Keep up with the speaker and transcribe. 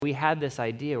we had this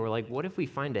idea. We're like, what if we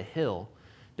find a hill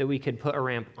that we could put a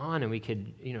ramp on and we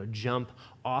could, jump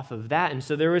off of that? And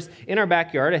so there was in our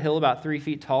backyard a hill about 3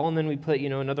 feet tall, and then we put,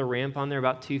 another ramp on there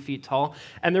about 2 feet tall.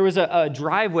 And there was a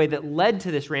driveway that led to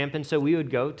this ramp, and so we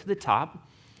would go to the top.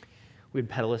 We'd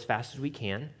pedal as fast as we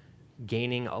can,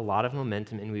 gaining a lot of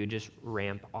momentum, and we would just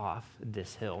ramp off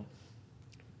this hill.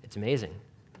 It's amazing.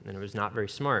 And it was not very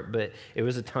smart, but it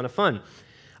was a ton of fun.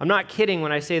 I'm not kidding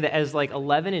when I say that as like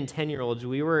 11 and 10-year-olds,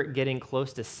 we were getting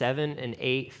close to 7 and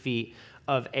 8 feet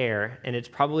of air, and it's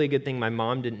probably a good thing my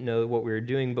mom didn't know what we were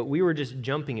doing, but we were just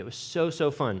jumping. It was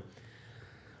so fun.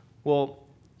 Well,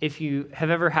 if you have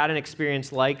ever had an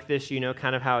experience like this, you know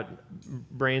kind of how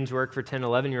brains work for 10,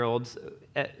 11-year-olds,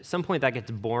 at some point that gets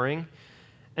boring.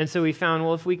 And so we found,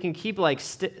 well, if we can keep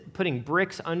putting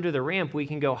bricks under the ramp, we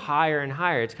can go higher and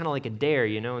higher. It's kind of like a dare,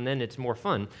 and then it's more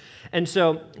fun. And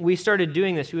so we started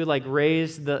doing this. We would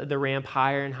raise the ramp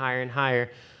higher and higher and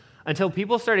higher until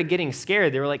people started getting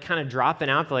scared. They were kind of dropping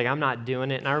out. They're like, I'm not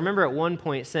doing it. And I remember at one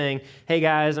point saying, hey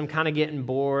guys, I'm kind of getting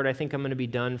bored. I think I'm going to be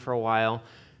done for a while.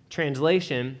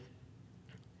 Translation,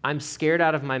 I'm scared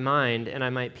out of my mind and I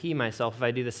might pee myself if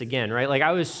I do this again, right?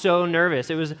 I was so nervous.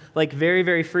 It was very,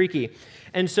 very freaky.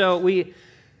 And so we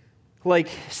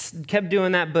kept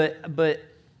doing that, but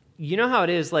you know how it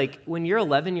is, when you're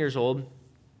 11 years old,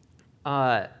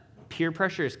 peer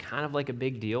pressure is kind of a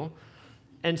big deal.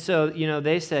 And so,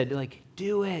 they said,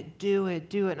 do it.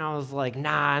 And I was like,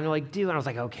 nah. And they're like, do it. And I was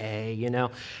like, okay,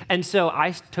 And so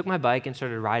I took my bike and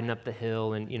started riding up the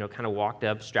hill and, kind of walked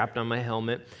up, strapped on my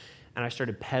helmet, and I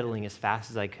started pedaling as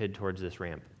fast as I could towards this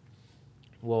ramp.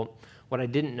 Well, what I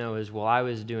didn't know is while I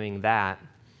was doing that,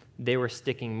 they were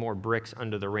sticking more bricks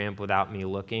under the ramp without me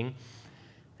looking.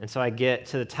 And so I get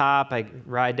to the top, I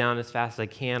ride down as fast as I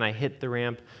can, I hit the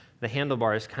ramp, the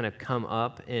handlebars kind of come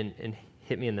up and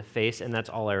hit me in the face, and that's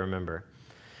all I remember.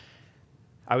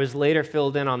 I was later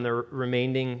filled in on the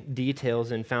remaining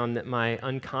details and found that my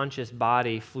unconscious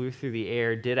body flew through the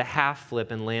air, did a half flip,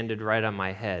 and landed right on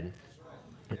my head.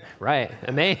 Right,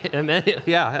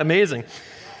 amazing.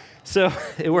 So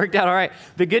it worked out all right.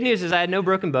 The good news is I had no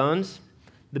broken bones.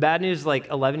 The bad news is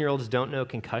 11-year-olds don't know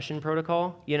concussion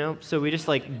protocol, So we just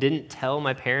didn't tell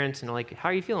my parents and how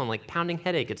are you feeling? Pounding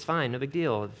headache, it's fine, no big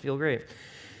deal, I feel great.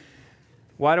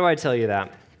 Why do I tell you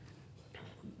that?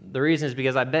 The reason is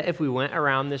because I bet if we went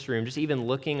around this room, just even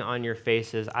looking on your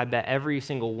faces, I bet every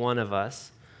single one of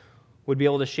us would be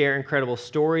able to share incredible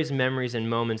stories, memories, and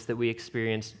moments that we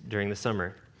experienced during the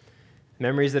summer.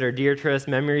 Memories that are dear to us,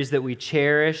 memories that we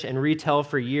cherish and retell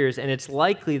for years. And it's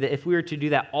likely that if we were to do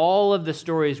that, all of the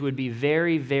stories would be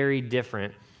very, very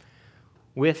different,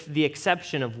 with the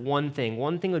exception of one thing.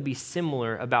 One thing would be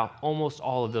similar about almost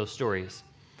all of those stories.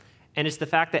 And it's the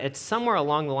fact that it's somewhere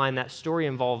along the line that story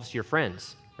involves your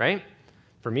friends, right?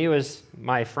 For me, it was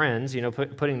my friends,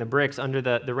 putting the bricks under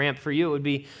the ramp. For you, it would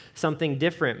be something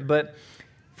different. But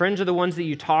friends are the ones that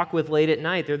you talk with late at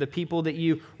night. They're the people that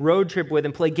you road trip with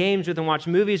and play games with and watch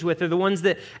movies with. They're the ones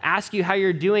that ask you how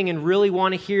you're doing and really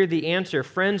want to hear the answer.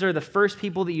 Friends are the first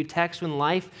people that you text when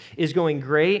life is going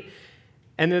great,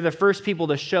 and they're the first people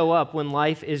to show up when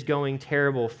life is going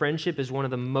terrible. Friendship is one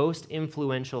of the most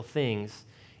influential things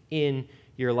in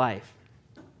your life.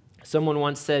 Someone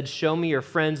once said, show me your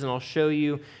friends and I'll show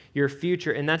you your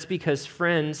future. And that's because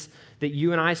friends that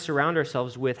you and I surround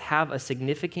ourselves with have a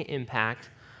significant impact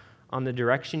on the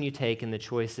direction you take and the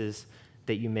choices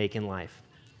that you make in life.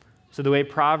 So the way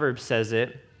Proverbs says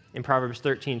it, in Proverbs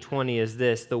 13:20 is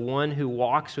this: the one who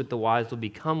walks with the wise will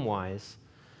become wise,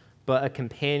 but a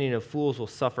companion of fools will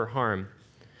suffer harm.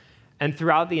 And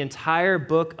throughout the entire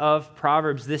book of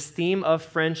Proverbs, this theme of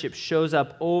friendship shows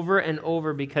up over and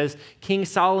over because King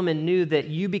Solomon knew that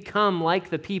you become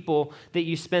like the people that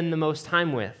you spend the most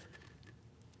time with.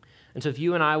 And so if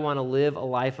you and I want to live a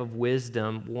life of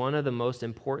wisdom, one of the most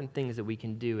important things that we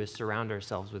can do is surround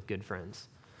ourselves with good friends.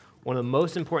 One of the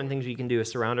most important things we can do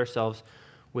is surround ourselves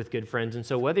with good friends. And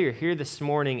so whether you're here this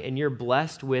morning and you're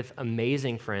blessed with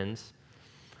amazing friends,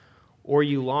 or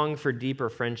you long for deeper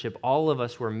friendship, all of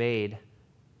us were made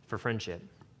for friendship.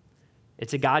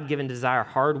 It's a God-given desire,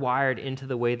 hardwired into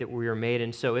the way that we were made.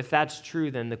 And so if that's true,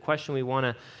 then the question we want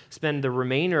to spend the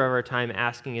remainder of our time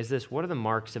asking is this: what are the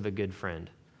marks of a good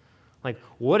friend?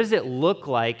 What does it look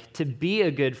like to be a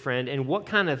good friend, and what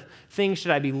kind of things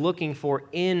should I be looking for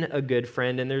in a good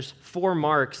friend? And there's 4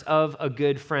 marks of a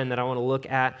good friend that I want to look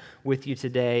at with you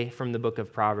today from the book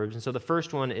of Proverbs. And so the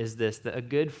first one is this: that a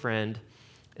good friend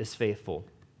is faithful.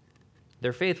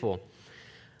 They're faithful.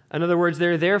 In other words,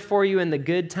 they're there for you in the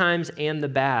good times and the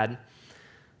bad.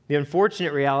 The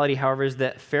unfortunate reality, however, is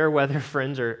that fair weather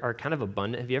friends are kind of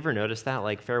abundant. Have you ever noticed that?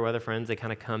 Like fair weather friends, they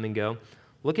kind of come and go.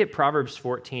 Look at Proverbs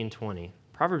 14:20.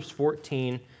 Proverbs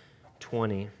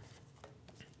 14:20.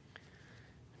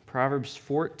 Proverbs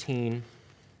 14:20.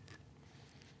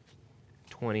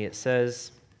 It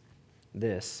says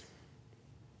this: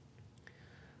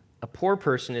 a poor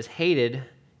person is hated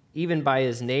even by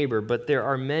his neighbor, but there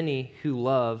are many who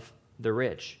love the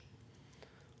rich.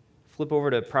 Flip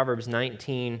over to Proverbs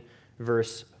 19,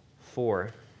 verse 4.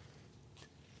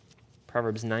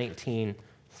 Proverbs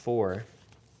 19:4.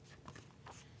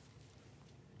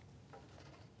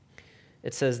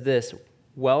 It says this: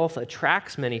 wealth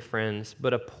attracts many friends,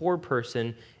 but a poor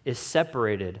person is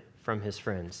separated from his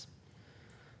friends.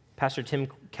 Pastor Tim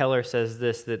Keller says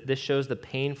this, that this shows the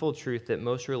painful truth that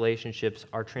most relationships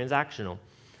are transactional.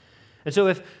 And so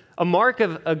if a mark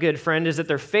of a good friend is that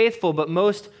they're faithful, but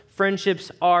most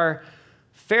friendships are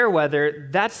fair weather,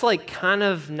 that's like kind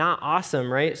of not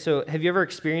awesome, right? So have you ever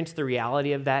experienced the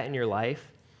reality of that in your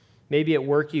life? Maybe at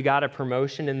work you got a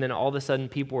promotion and then all of a sudden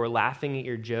people were laughing at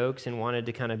your jokes and wanted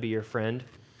to kind of be your friend.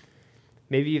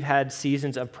 Maybe you've had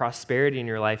seasons of prosperity in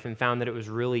your life and found that it was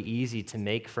really easy to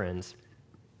make friends.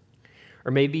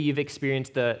 Or maybe you've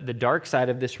experienced the dark side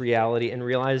of this reality and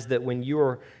realized that when you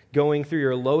were going through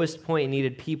your lowest point and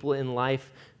needed people in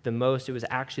life the most, it was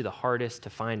actually the hardest to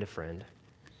find a friend.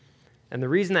 And the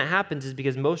reason that happens is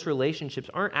because most relationships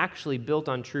aren't actually built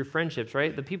on true friendships,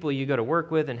 right? The people you go to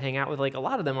work with and hang out with, like a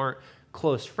lot of them aren't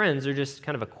close friends. They're just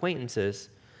kind of acquaintances.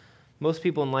 Most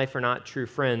people in life are not true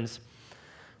friends.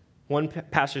 One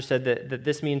pastor said that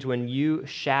this means when you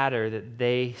shatter, that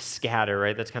they scatter,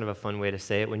 right? That's kind of a fun way to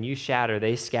say it. When you shatter,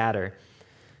 they scatter.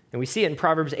 And we see it in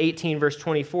Proverbs 18, verse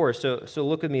 24. So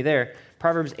look with me there.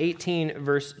 Proverbs 18,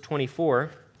 verse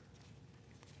 24.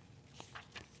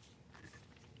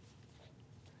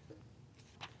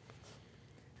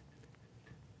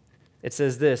 It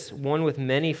says this: one with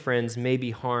many friends may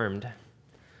be harmed.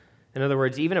 In other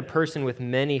words, even a person with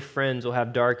many friends will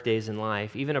have dark days in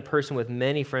life. Even a person with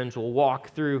many friends will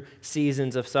walk through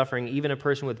seasons of suffering. Even a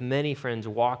person with many friends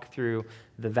walk through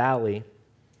the valley.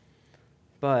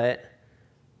 But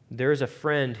there's a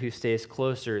friend who stays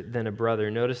closer than a brother.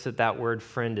 Notice that word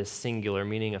friend is singular,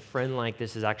 meaning a friend like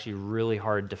this is actually really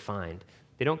hard to find.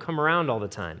 They don't come around all the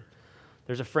time.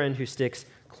 There's a friend who sticks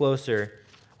closer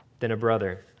than a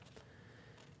brother.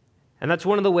 And that's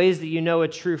one of the ways that you know a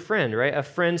true friend, right? A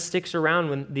friend sticks around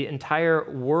when the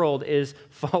entire world is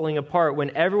falling apart.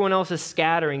 When everyone else is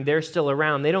scattering, they're still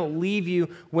around. They don't leave you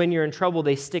when you're in trouble.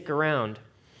 They stick around.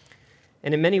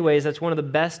 And in many ways, that's one of the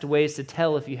best ways to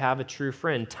tell if you have a true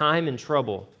friend, time and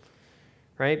trouble,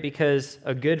 right? Because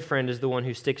a good friend is the one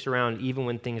who sticks around even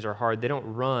when things are hard. They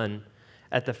don't run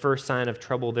at the first sign of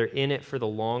trouble. They're in it for the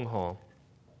long haul.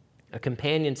 A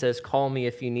companion says, "Call me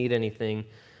if you need anything."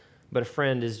 But a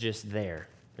friend is just there.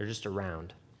 They're just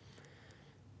around.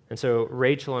 And so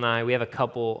Rachel and I, we have a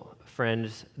couple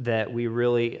friends that we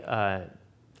really are,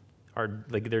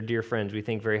 like, they're dear friends. We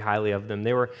think very highly of them.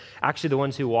 They were actually the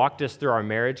ones who walked us through our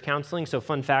marriage counseling. So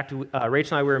fun fact,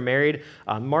 Rachel and I, we were married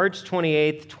March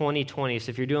 28th, 2020. So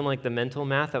if you're doing like the mental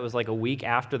math, that was like a week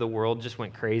after the world just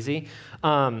went crazy.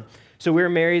 So we were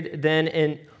married then,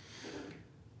 and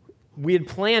we had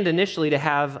planned initially to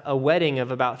have a wedding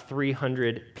of about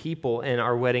 300 people, and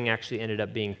our wedding actually ended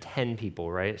up being 10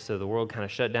 people, right? So the world kind of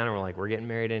shut down, and we're like, we're getting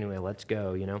married anyway, let's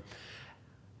go, you know?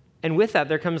 And with that,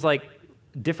 there comes like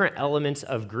different elements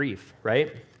of grief,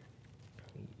 right?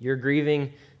 You're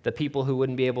grieving the people who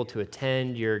wouldn't be able to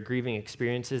attend. You're grieving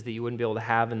experiences that you wouldn't be able to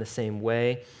have in the same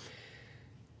way.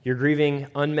 You're grieving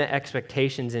unmet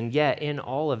expectations, and yet in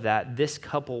all of that, this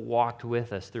couple walked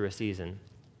with us through a season.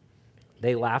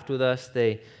 They laughed with us,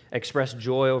 they expressed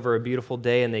joy over a beautiful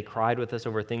day, and they cried with us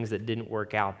over things that didn't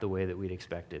work out the way that we'd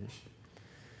expected.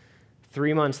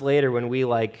 3 months later, when we,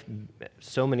 like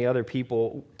so many other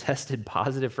people, tested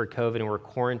positive for COVID and were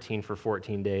quarantined for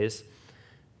 14 days,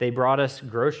 they brought us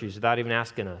groceries without even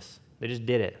asking us. They just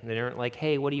did it. They weren't like,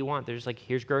 "Hey, what do you want?" They're just like,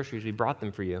 "Here's groceries. We brought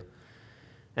them for you."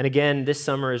 And again, this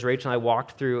summer, as Rachel and I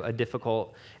walked through a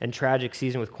difficult and tragic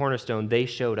season with Cornerstone, they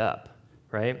showed up,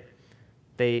 right?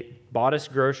 They bought us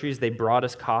groceries, they brought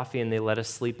us coffee, and they let us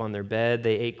sleep on their bed.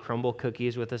 They ate crumble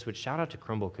cookies with us, which shout out to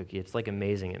crumble cookie. It's like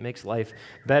amazing. It makes life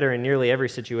better in nearly every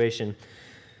situation.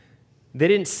 They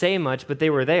didn't say much, but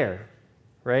they were there,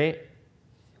 right?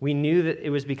 We knew that it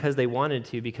was because they wanted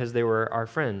to, because they were our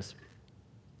friends.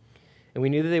 And we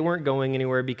knew that they weren't going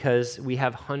anywhere because we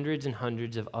have hundreds and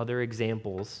hundreds of other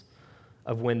examples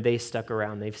of when they stuck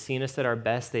around. They've seen us at our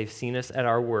best, they've seen us at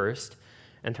our worst,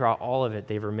 and throughout all of it,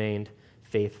 they've remained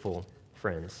faithful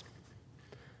friends.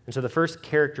 And so the first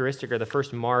characteristic or the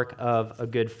first mark of a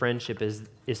good friendship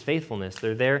is faithfulness.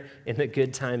 They're there in the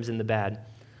good times and the bad.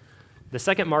 The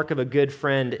second mark of a good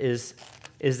friend is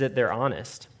that they're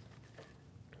honest.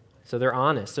 So they're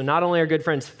honest. So not only are good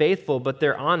friends faithful, but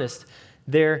they're honest.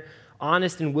 They're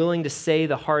honest and willing to say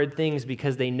the hard things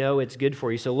because they know it's good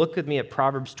for you. So look with me at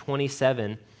Proverbs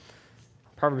 27.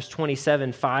 Proverbs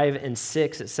 27, 5 and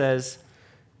 6, it says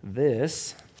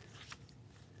this.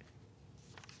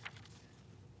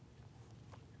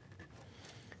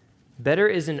 Better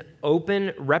is an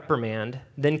open reprimand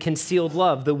than concealed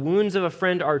love. The wounds of a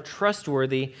friend are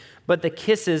trustworthy, but the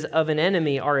kisses of an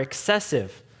enemy are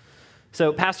excessive.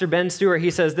 So Pastor Ben Stewart,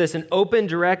 he says this, an open,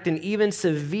 direct, and even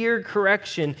severe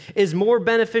correction is more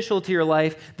beneficial to your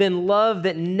life than love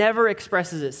that never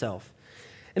expresses itself.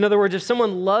 In other words, if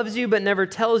someone loves you but never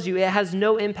tells you, it has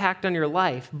no impact on your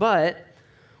life. But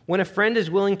when a friend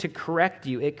is willing to correct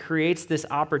you, it creates this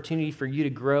opportunity for you to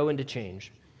grow and to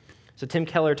change. So Tim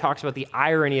Keller talks about the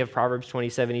irony of Proverbs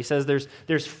 27. He says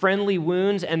there's friendly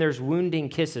wounds and there's wounding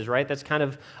kisses, right? That's kind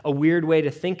of a weird way to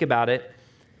think about it.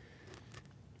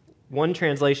 One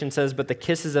translation says, but the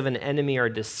kisses of an enemy are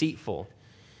deceitful.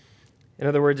 In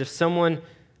other words, if someone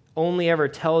only ever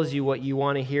tells you what you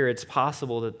want to hear, it's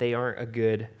possible that they aren't a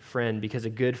good friend, because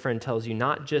a good friend tells you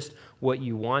not just what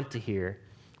you want to hear,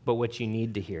 but what you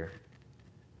need to hear.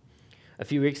 A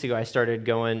few weeks ago, I started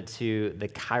going to the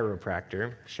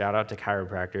chiropractor. Shout out to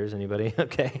chiropractors. Anybody?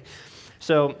 Okay.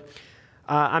 So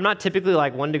I'm not typically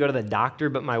like one to go to the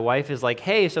doctor, but my wife is like,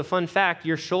 hey, so fun fact,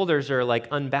 your shoulders are like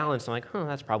unbalanced. I'm like,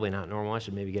 that's probably not normal. I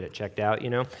should maybe get it checked out,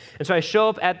 And so I show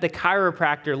up at the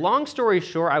chiropractor. Long story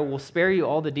short, I will spare you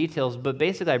all the details, but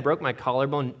basically I broke my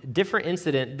collarbone, different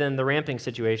incident than the ramping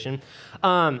situation.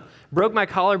 Broke my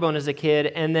collarbone as a kid,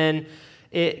 and then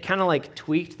it kind of like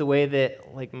tweaked the way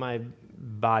that like my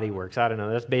body works. I don't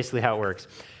know. That's basically how it works.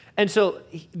 And so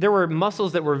there were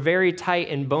muscles that were very tight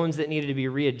and bones that needed to be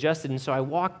readjusted. And so I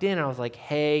walked in and I was like,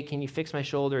 hey, can you fix my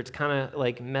shoulder? It's kind of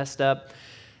like messed up.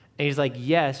 And he's like,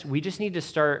 yes, we just need to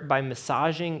start by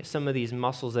massaging some of these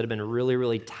muscles that have been really,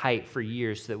 really tight for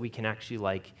years so that we can actually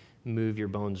like move your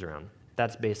bones around.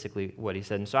 That's basically what he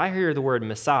said. And so I hear the word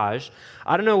massage.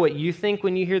 I don't know what you think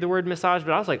when you hear the word massage,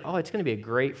 but I was like, it's going to be a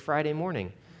great Friday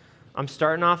morning. I'm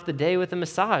starting off the day with a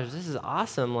massage. This is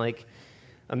awesome, like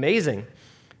amazing.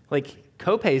 Like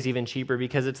copay's even cheaper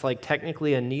because it's like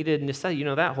technically a needed necessity,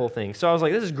 that whole thing. So I was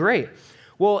like, this is great.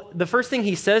 Well, the first thing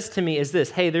he says to me is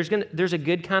this, hey, there's a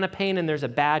good kind of pain and there's a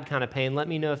bad kind of pain. Let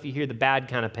me know if you hear the bad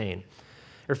kind of pain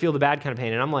or feel the bad kind of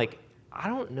pain. And I'm like, I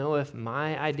don't know if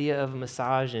my idea of a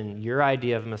massage and your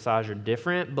idea of a massage are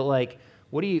different, but like,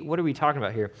 what are we talking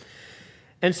about here?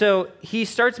 And so he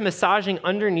starts massaging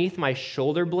underneath my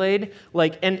shoulder blade,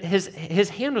 like, and his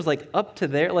hand was like up to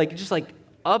there, like just like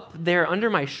up there under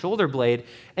my shoulder blade,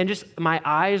 and just my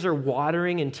eyes are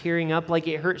watering and tearing up, like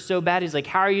it hurts so bad. He's like,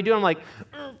 how are you doing? I'm like,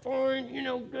 fine,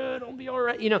 good, I'll be all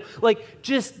right, like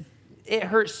just, it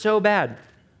hurts so bad.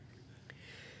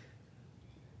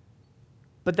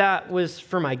 But that was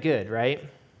for my good, right?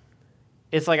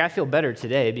 It's like I feel better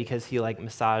today because he like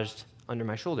massaged under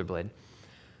my shoulder blade.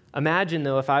 Imagine,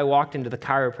 though, if I walked into the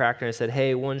chiropractor and I said,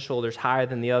 hey, one shoulder's higher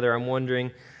than the other. I'm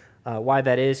wondering why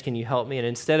that is. Can you help me? And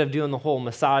instead of doing the whole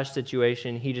massage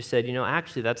situation, he just said,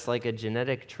 actually, that's like a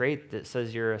genetic trait that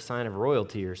says you're a sign of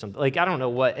royalty or something. Like, I don't know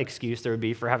what excuse there would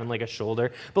be for having like a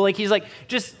shoulder. But like, he's like,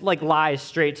 just like lies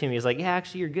straight to me. He's like, yeah,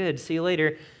 actually, you're good. See you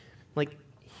later. Like,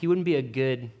 he wouldn't be a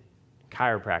good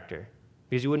chiropractor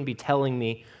because he wouldn't be telling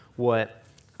me what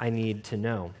I need to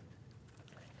know.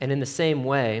 And in the same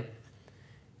way,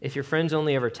 if your friends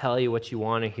only ever tell you what you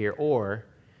want to hear, or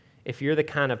if you're the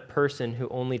kind of person who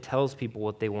only tells people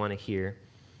what they want to hear,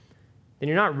 then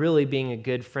you're not really being a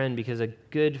good friend, because a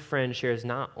good friend shares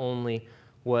not only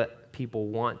what people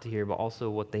want to hear, but also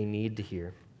what they need to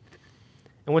hear.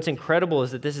 And what's incredible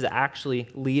is that this actually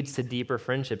leads to deeper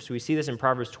friendships. We see this in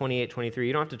Proverbs 28:23.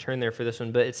 You don't have to turn there for this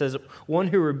one, but it says, one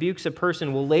who rebukes a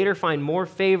person will later find more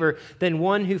favor than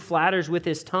one who flatters with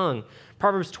his tongue.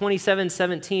 Proverbs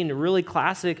 27:17, a really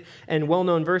classic and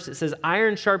well-known verse. It says,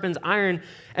 iron sharpens iron,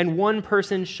 and one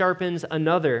person sharpens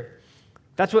another.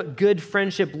 That's what good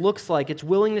friendship looks like. It's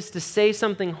willingness to say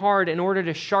something hard in order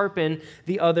to sharpen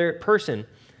the other person.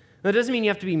 That doesn't mean you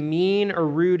have to be mean or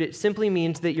rude. It simply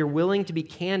means that you're willing to be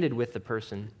candid with the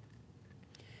person.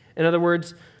 In other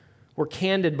words, we're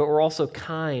candid, but we're also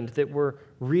kind, that we're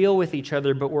real with each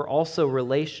other, but we're also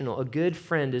relational. A good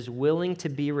friend is willing to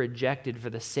be rejected for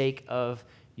the sake of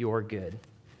your good.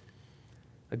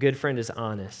 A good friend is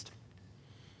honest.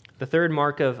 The third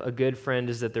mark of a good friend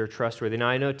is that they're trustworthy. Now,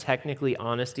 I know technically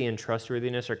honesty and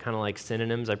trustworthiness are kind of like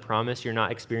synonyms. I promise you're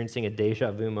not experiencing a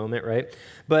deja vu moment, right?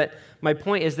 But my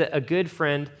point is that a good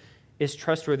friend is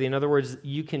trustworthy. In other words,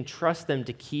 you can trust them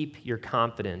to keep your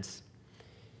confidence.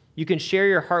 You can share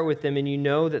your heart with them, and you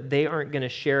know that they aren't going to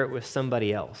share it with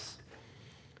somebody else.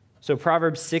 So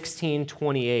Proverbs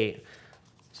 16:28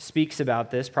 speaks about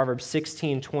this. Proverbs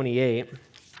 16:28.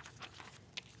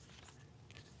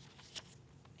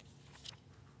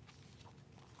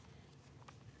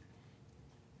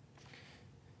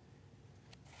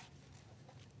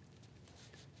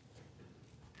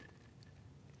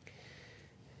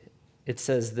 It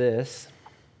says this: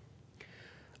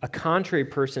 a contrary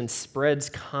person spreads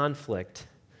conflict,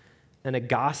 and a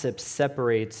gossip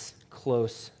separates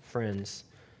close friends.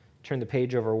 Turn the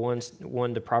page over one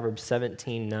to Proverbs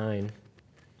 17:9.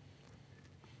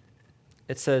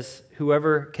 It says,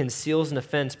 whoever conceals an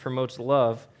offense promotes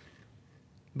love,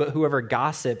 but whoever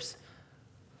gossips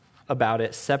about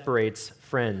it separates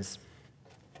friends.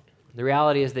 The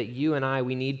reality is that you and I,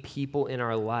 we need people in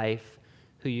our life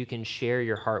who you can share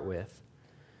your heart with.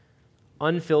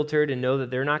 Unfiltered, and know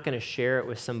that they're not going to share it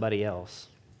with somebody else,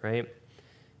 right?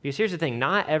 Because here's the thing,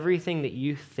 not everything that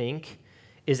you think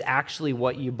is actually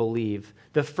what you believe.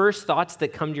 The first thoughts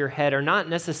that come to your head are not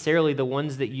necessarily the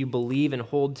ones that you believe and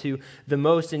hold to the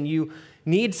most, and you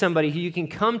need somebody who you can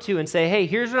come to and say, hey,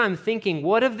 here's what I'm thinking.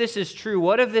 What if this is true?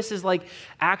 What if this is like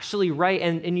actually right?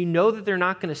 And you know that they're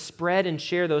not going to spread and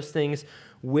share those things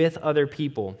with other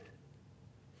people.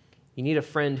 You need a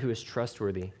friend who is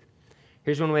trustworthy.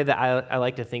 Here's one way that I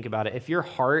like to think about it. If your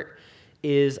heart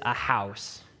is a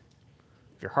house,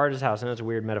 I know it's a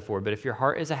weird metaphor, but if your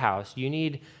heart is a house, you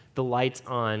need the lights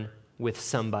on with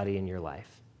somebody in your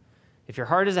life. If your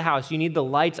heart is a house, you need the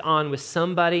lights on with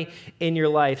somebody in your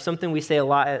life. Something we say a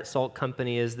lot at Salt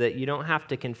Company is that you don't have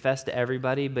to confess to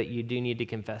everybody, but you do need to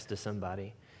confess to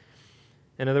somebody.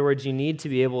 In other words, you need to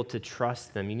be able to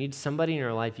trust them. You need somebody in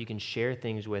your life you can share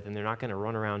things with, and they're not going to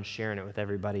run around sharing it with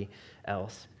everybody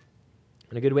else.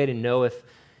 And a good way to know if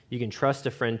you can trust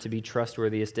a friend to be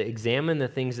trustworthy is to examine the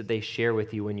things that they share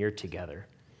with you when you're together.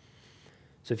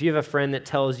 So if you have a friend that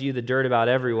tells you the dirt about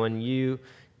everyone, you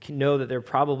can know that they're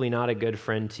probably not a good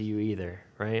friend to you either,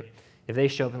 right? If they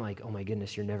show up and like, oh my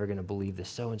goodness, you're never going to believe this,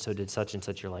 so-and-so did such and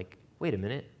such, you're like, wait a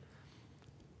minute.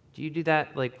 Do you do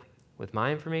that like with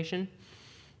my information?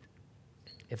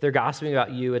 If they're gossiping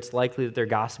about you, it's likely that they're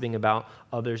gossiping about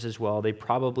others as well. They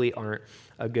probably aren't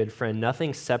a good friend.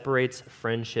 Nothing separates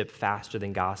friendship faster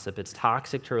than gossip. It's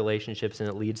toxic to relationships, and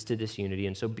it leads to disunity.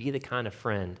 And so be the kind of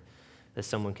friend that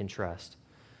someone can trust.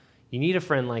 You need a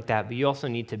friend like that, but you also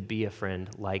need to be a friend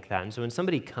like that. And so when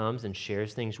somebody comes and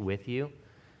shares things with you,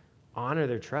 honor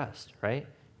their trust, right?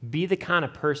 Be the kind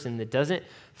of person that doesn't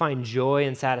find joy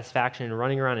and satisfaction in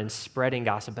running around and spreading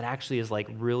gossip, but actually is like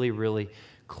really, really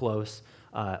close,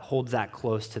 holds that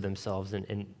close to themselves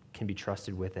and can be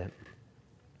trusted with it.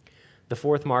 The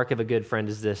fourth mark of a good friend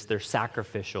is this: they're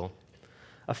sacrificial.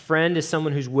 A friend is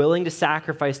someone who's willing to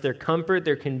sacrifice their comfort,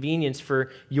 their convenience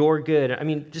for your good. I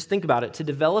mean, just think about it. To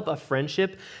develop a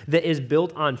friendship that is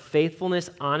built on faithfulness,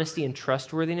 honesty, and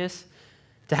trustworthiness,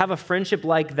 to have a friendship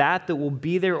like that that will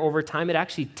be there over time, it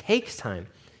actually takes time.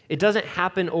 It doesn't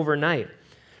happen overnight.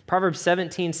 Proverbs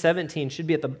 17:17 should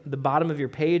be at the bottom of your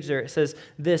page there. It says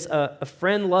this: a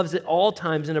friend loves at all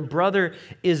times, and a brother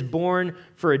is born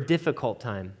for a difficult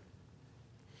time.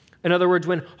 In other words,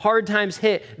 when hard times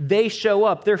hit, they show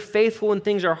up. They're faithful when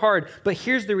things are hard. But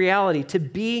here's the reality. To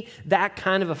be that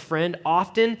kind of a friend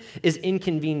often is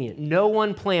inconvenient. No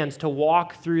one plans to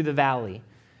walk through the valley.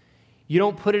 You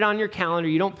don't put it on your calendar.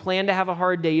 You don't plan to have a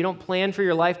hard day. You don't plan for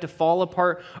your life to fall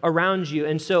apart around you.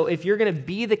 And so if you're going to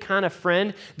be the kind of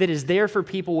friend that is there for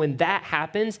people when that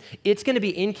happens, it's going to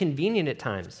be inconvenient at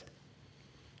times.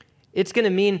 It's going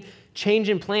to mean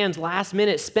changing plans last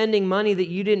minute, spending money that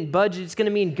you didn't budget. It's going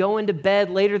to mean going to bed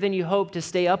later than you hope to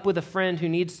stay up with a friend who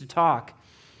needs to talk.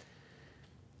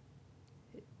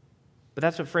 But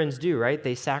that's what friends do, right?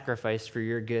 They sacrifice for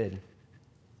your good.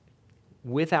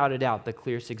 Without a doubt, the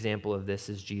clearest example of this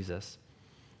is Jesus.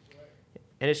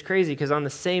 And it's crazy because on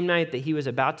the same night that he was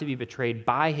about to be betrayed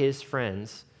by his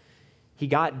friends, he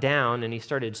got down and he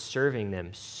started serving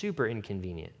them. Super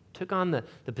inconvenient. Took on the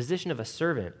position of a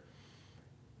servant.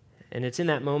 And it's in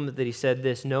that moment that he said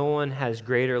this: no one has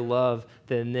greater love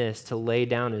than this, to lay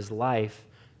down his life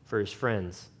for his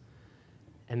friends.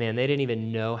 And man, they didn't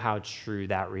even know how true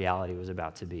that reality was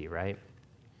about to be, right?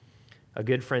 A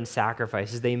good friend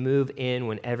sacrifices. They move in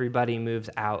when everybody moves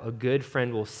out. A good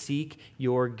friend will seek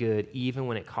your good even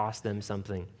when it costs them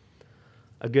something.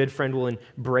 A good friend will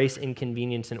embrace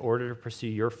inconvenience in order to pursue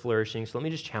your flourishing. So let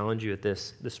me just challenge you with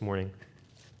this morning.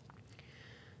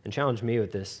 And challenge me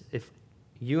with this. If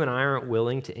you and I aren't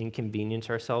willing to inconvenience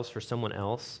ourselves for someone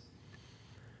else,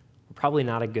 we're probably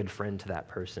not a good friend to that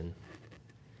person.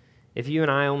 If you and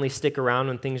I only stick around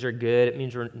when things are good, it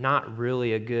means we're not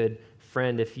really a good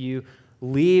friend. If you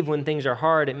leave when things are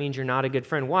hard, it means you're not a good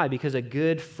friend. Why? Because a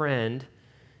good friend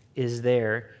is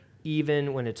there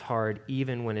even when it's hard,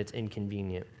 even when it's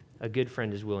inconvenient. A good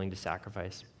friend is willing to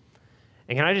sacrifice.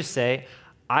 And can I just say,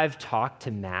 I've talked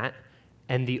to Matt,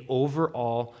 and the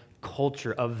overall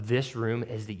culture of this room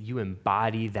is that you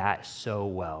embody that so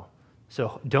well.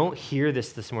 So don't hear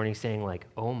this morning saying like,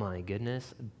 oh my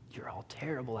goodness, you're all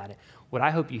terrible at it. What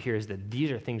I hope you hear is that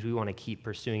these are things we want to keep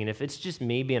pursuing. And if it's just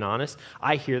me being honest,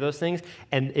 I hear those things,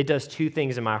 and it does two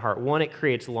things in my heart. One, it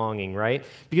creates longing, right?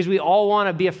 Because we all want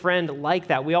to be a friend like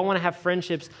that. We all want to have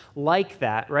friendships like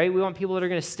that, right? We want people that are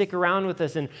going to stick around with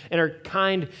us and are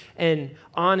kind and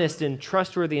honest and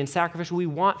trustworthy and sacrificial. We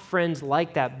want friends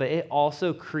like that, but it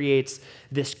also creates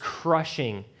this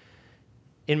crushing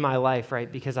in my life,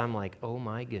 right? Because I'm like, oh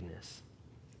my goodness,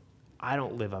 I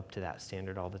don't live up to that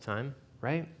standard all the time,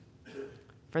 right?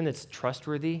 Friend that's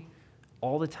trustworthy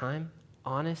all the time,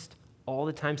 honest all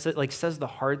the time, says the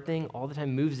hard thing all the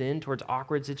time, moves in towards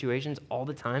awkward situations all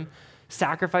the time,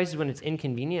 sacrifices when it's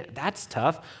inconvenient. That's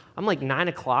tough. I'm like 9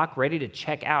 o'clock ready to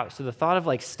check out. So the thought of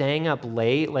like staying up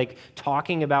late, like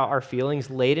talking about our feelings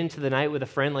late into the night with a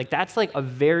friend, like that's like a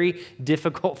very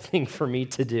difficult thing for me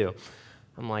to do.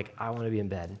 I'm like, I want to be in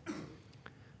bed.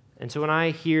 And so when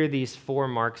I hear these 4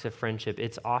 marks of friendship,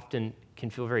 it's often can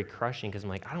feel very crushing because I'm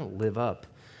like, I don't live up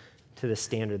to the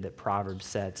standard that Proverbs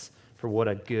sets for what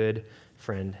a good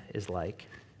friend is like.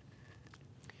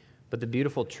 But the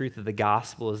beautiful truth of the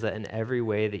gospel is that in every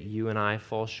way that you and I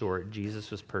fall short,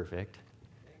 Jesus was perfect.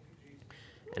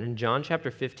 And in John chapter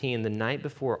 15, the night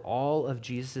before all of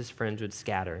Jesus' friends would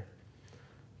scatter,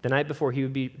 the night before he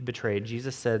would be betrayed,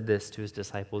 Jesus said this to his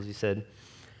disciples. He said,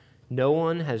 "No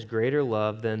one has greater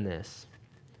love than this,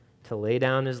 to lay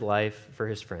down his life for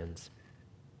his friends.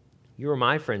 You are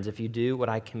my friends if you do what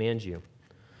I command you.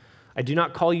 I do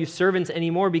not call you servants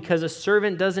anymore because a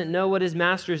servant doesn't know what his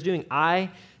master is doing. I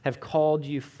have called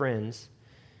you friends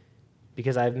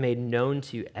because I have made known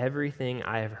to you everything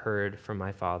I have heard from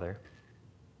my Father."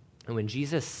 And when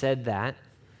Jesus said that,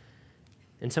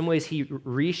 in some ways he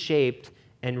reshaped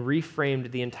and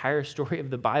reframed the entire story of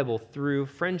the Bible through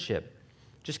friendship.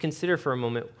 Just consider for a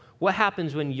moment, what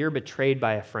happens when you're betrayed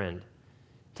by a friend?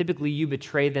 Typically, you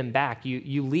betray them back.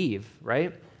 You leave,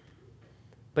 right?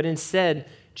 But instead,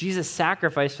 Jesus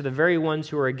sacrificed for the very ones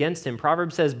who are against him.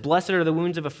 Proverbs says, "Blessed are the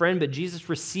wounds of a friend," but Jesus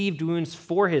received wounds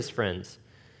for his friends.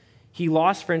 He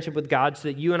lost friendship with God so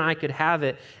that you and I could have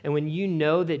it. And when you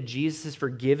know that Jesus has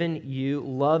forgiven you,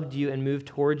 loved you, and moved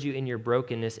towards you in your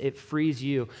brokenness, it frees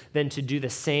you then to do the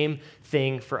same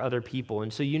thing for other people.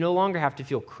 And so you no longer have to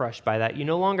feel crushed by that. You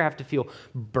no longer have to feel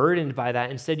burdened by that.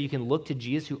 Instead, you can look to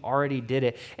Jesus who already did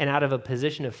it, and out of a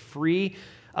position of free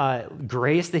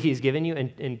grace that he's given you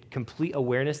and complete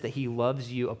awareness that he loves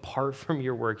you apart from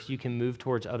your works, you can move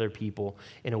towards other people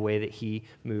in a way that he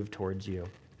moved towards you.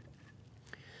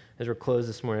 As we're closed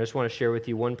this morning, I just want to share with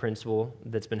you one principle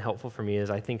that's been helpful for me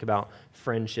as I think about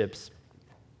friendships.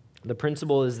 The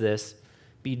principle is this: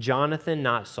 be Jonathan,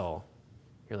 not Saul.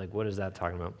 You're like, what is that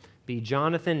talking about? Be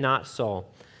Jonathan, not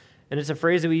Saul. And it's a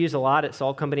phrase that we use a lot at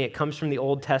Salt Company. It comes from the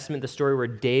Old Testament, the story where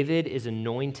David is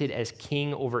anointed as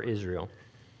king over Israel.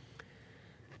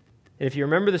 And if you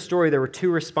remember the story, there were 2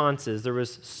 responses. There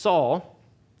was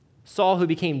Saul who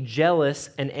became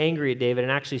jealous and angry at David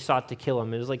and actually sought to kill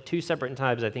him. It was like 2 separate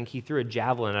times, I think, he threw a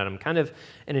javelin at him, kind of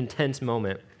an intense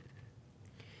moment.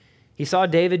 He saw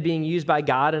David being used by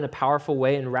God in a powerful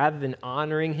way, and rather than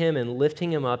honoring him and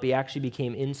lifting him up, he actually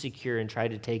became insecure and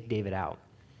tried to take David out.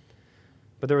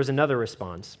 But there was another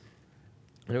response,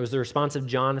 and it was the response of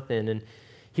Jonathan, and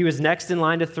he was next in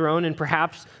line to throne and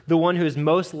perhaps the one who is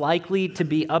most likely to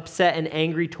be upset and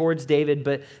angry towards David,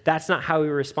 but that's not how he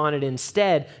responded.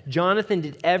 Instead, Jonathan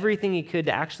did everything he could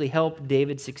to actually help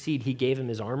David succeed. He gave him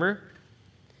his armor.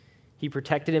 He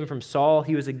protected him from Saul.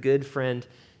 He was a good friend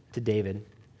to David.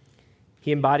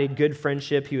 He embodied good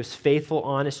friendship. He was faithful,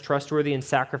 honest, trustworthy, and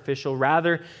sacrificial.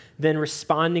 Rather than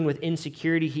responding with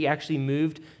insecurity, he actually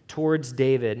moved towards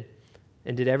David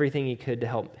and did everything he could to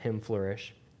help him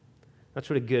flourish. That's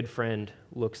what a good friend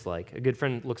looks like. A good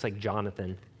friend looks like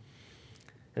Jonathan.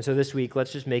 And so this week,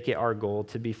 let's just make it our goal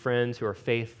to be friends who are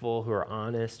faithful, who are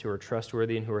honest, who are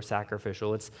trustworthy, and who are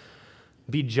sacrificial. Let's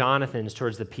be Jonathans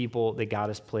towards the people that God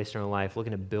has placed in our life,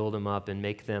 looking to build them up and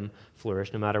make them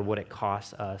flourish no matter what it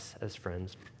costs us as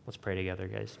friends. Let's pray together,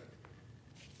 guys.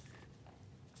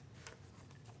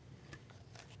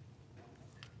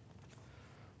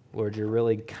 Lord, you're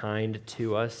really kind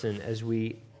to us, and as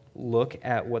we look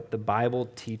at what the Bible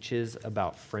teaches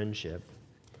about friendship,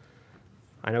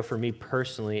 I know for me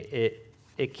personally,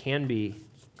 it can be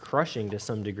crushing to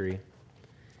some degree.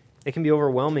 It can be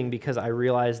overwhelming because I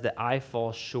realize that I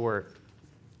fall short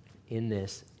in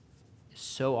this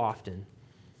so often.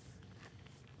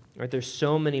 Right? There's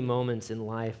so many moments in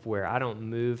life where I don't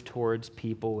move towards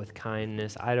people with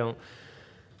kindness. I don't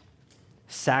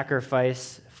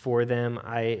sacrifice for them.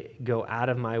 I go out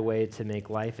of my way to make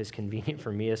life as convenient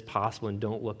for me as possible and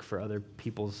don't look for other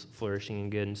people's flourishing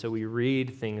and good. And so we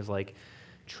read things like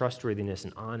trustworthiness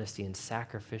and honesty and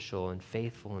sacrificial and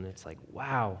faithful, and it's like,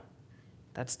 wow,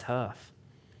 that's tough.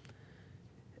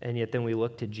 And yet then we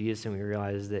look to Jesus and we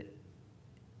realize that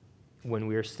when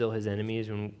we were still his enemies,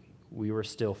 when we were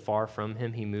still far from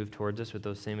him, he moved towards us with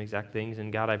those same exact things.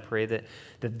 And God, I pray that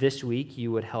this week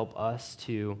you would help us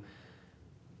to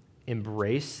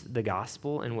embrace the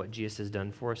gospel and what Jesus has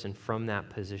done for us, and from that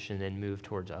position then move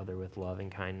towards other with love and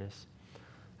kindness.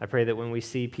 I pray that when we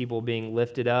see people being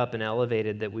lifted up and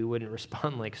elevated, that we wouldn't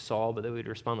respond like Saul, but that we'd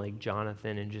respond like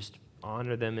Jonathan and just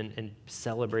honor them and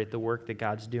celebrate the work that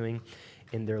God's doing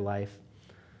in their life.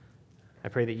 I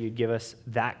pray that you'd give us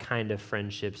that kind of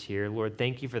friendships here. Lord,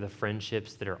 thank you for the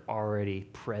friendships that are already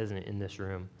present in this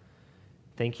room.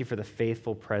 Thank you for the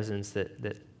faithful presence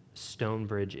that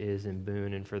Stonebridge is in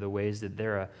Boone, and for the ways that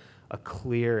they're a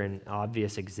clear and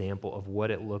obvious example of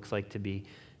what it looks like to be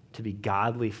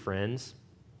godly friends.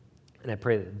 And I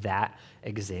pray that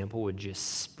example would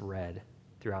just spread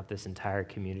throughout this entire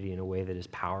community in a way that is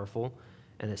powerful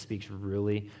and that speaks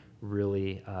really,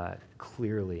 really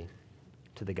clearly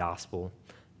to the gospel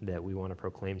that we want to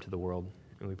proclaim to the world.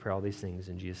 And we pray all these things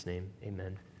in Jesus' name.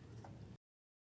 Amen.